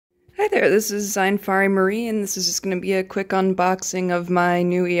Hi there, this is Zavala Marie, and this is just going to be a quick unboxing of my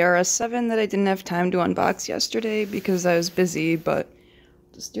new ERS 7 that I didn't have time to unbox yesterday because I was busy, but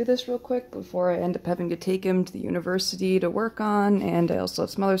I'll just do this real quick before I end up having to take him to the university to work on, and I also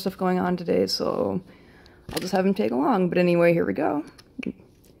have some other stuff going on today, so I'll just have him take along. But anyway, here we go.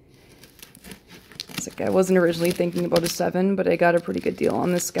 It's like I wasn't originally thinking about a 7, but I got a pretty good deal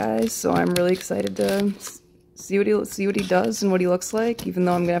on this guy, so I'm really excited to see what he does and what he looks like, even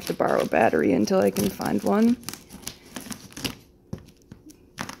though I'm gonna have to borrow a battery until I can find one.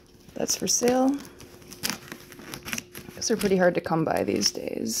 That's for sale. I guess they're pretty hard to come by these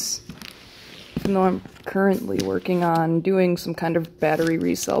days. Even though I'm currently working on doing some kind of battery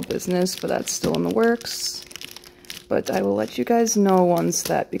resale business, but that's still in the works. But I will let you guys know once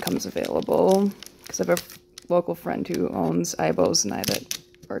that becomes available, because I have a local friend who owns IBOs and I that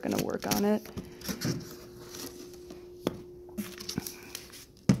are gonna work on it.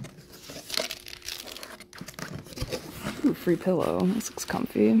 Ooh, free pillow. This looks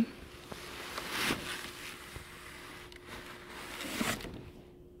comfy.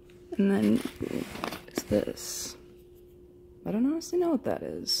 And then, what's this? I don't honestly know what that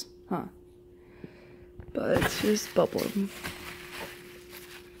is. Huh. But here's bubble.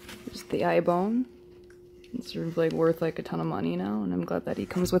 Here's the eye bone. It's sort of like worth like a ton of money now, and I'm glad that he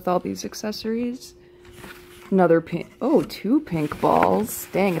comes with all these accessories. Another pink. Oh, 2 pink balls.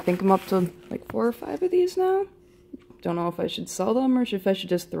 Dang, I think I'm up to like 4 or 5 of these now. Don't know if I should sell them or if I should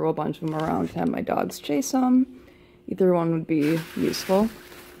just throw a bunch of them around and have my dogs chase them. Either one would be useful.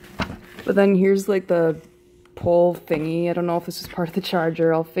 But then here's like the pole thingy. I don't know if this is part of the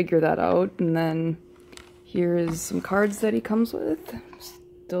charger. I'll figure that out. And then here is some cards that he comes with.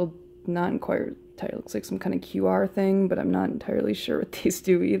 Still not quite entirely. Looks like some kind of QR thing, but I'm not entirely sure what these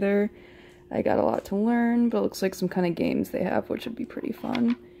do either. I got a lot to learn, but it looks like some kind of games they have, which would be pretty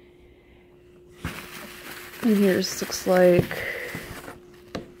fun. And here's looks like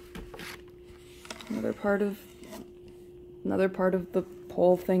another part of the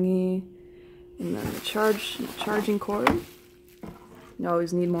pole thingy, and then the charging cord. You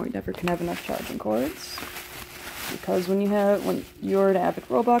always need more. You never can have enough charging cords, because when you're an avid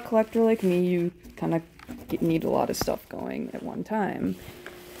robot collector like me, you kind of need a lot of stuff going at one time.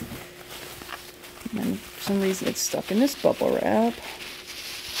 And then for some reason it's stuck in this bubble wrap.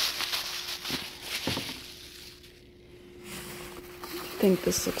 I think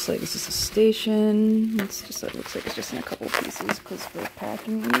this looks like this is a station. It looks like it's just in a couple of pieces because we're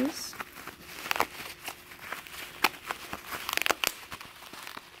packing these.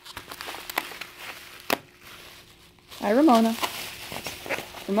 Hi, Ramona.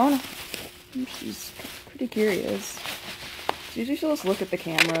 Ramona. She's pretty curious. Usually she'll just look at the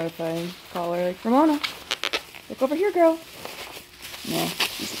camera if I call her, like, Ramona, look over here, girl. No,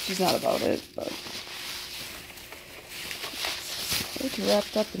 she's not about it, but it's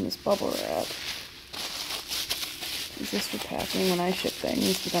wrapped up in this bubble wrap. Use this for packing when I ship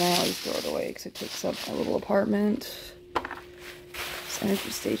things, but then I always throw it away because it takes up my little apartment. These energy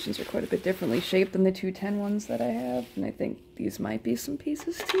stations are quite a bit differently shaped than the 210 ones that I have, and I think these might be some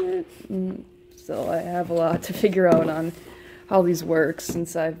pieces to it. So I have a lot to figure out on how these work,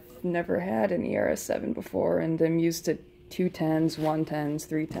 since I've never had an ERS 7 before, and I'm used to 210s, 110s,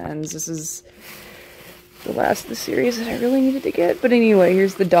 310s. This is the last of the series that I really needed to get. But anyway,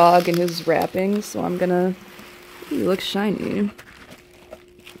 here's the dog and his wrapping, so I'm gonna... He looks shiny.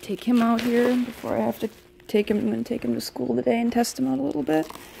 Take him out here before I have to take him. I'm gonna take him to school today and test him out a little bit.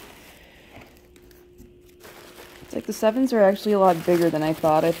 It's like the 7s are actually a lot bigger than I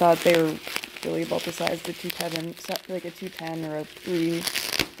thought. I thought they were really about the size of the 210, like a 210 or a 3,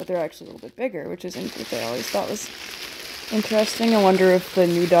 but they're actually a little bit bigger, which isn't what I always thought was interesting. I wonder if the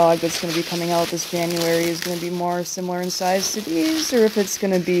new dog that's going to be coming out this January is going to be more similar in size to these, or if it's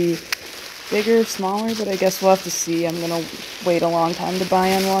going to be bigger, smaller, but I guess we'll have to see. I'm going to wait a long time to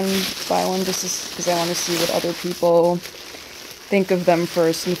buy one just because I want to see what other people think of them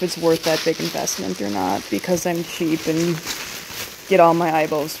first, and if it's worth that big investment or not, because I'm cheap and get all my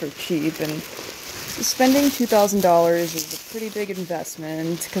IBOs for cheap, and spending $2,000 is a pretty big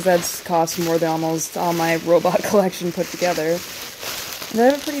investment, because that's cost more than almost all my robot collection put together. And I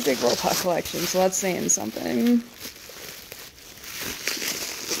have a pretty big robot collection, so that's saying something.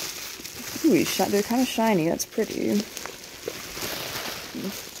 Ooh, they're kind of shiny, that's pretty.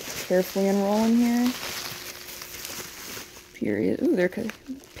 Carefully unrolling here. Period. Ooh,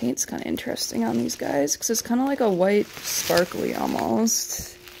 paint's kind of interesting on these guys, because it's kind of like a white sparkly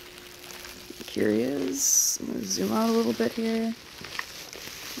almost. Curious. I'm gonna zoom out a little bit here.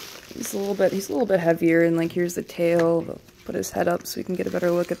 He's a little bit heavier, and like here's the tail, the put his head up so we can get a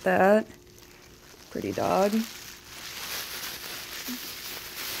better look at that. Pretty dog.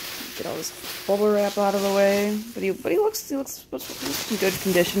 Get all this bubble wrap out of the way. But he looks in good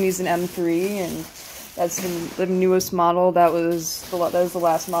condition. He's an M3, and that's the newest model. That was the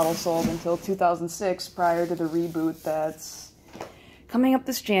last model sold until 2006, prior to the reboot that's coming up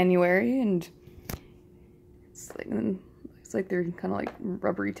this January. And it's like they're kind of like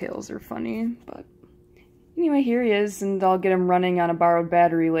rubbery tails. They're funny, but anyway, here he is, and I'll get him running on a borrowed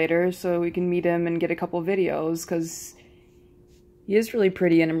battery later so we can meet him and get a couple videos, because he is really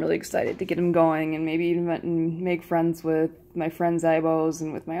pretty, and I'm really excited to get him going, and maybe even make friends with my friend's Ibos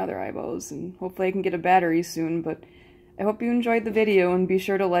and with my other Ibos, and hopefully I can get a battery soon. But I hope you enjoyed the video, and be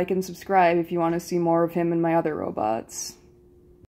sure to like and subscribe if you want to see more of him and my other robots.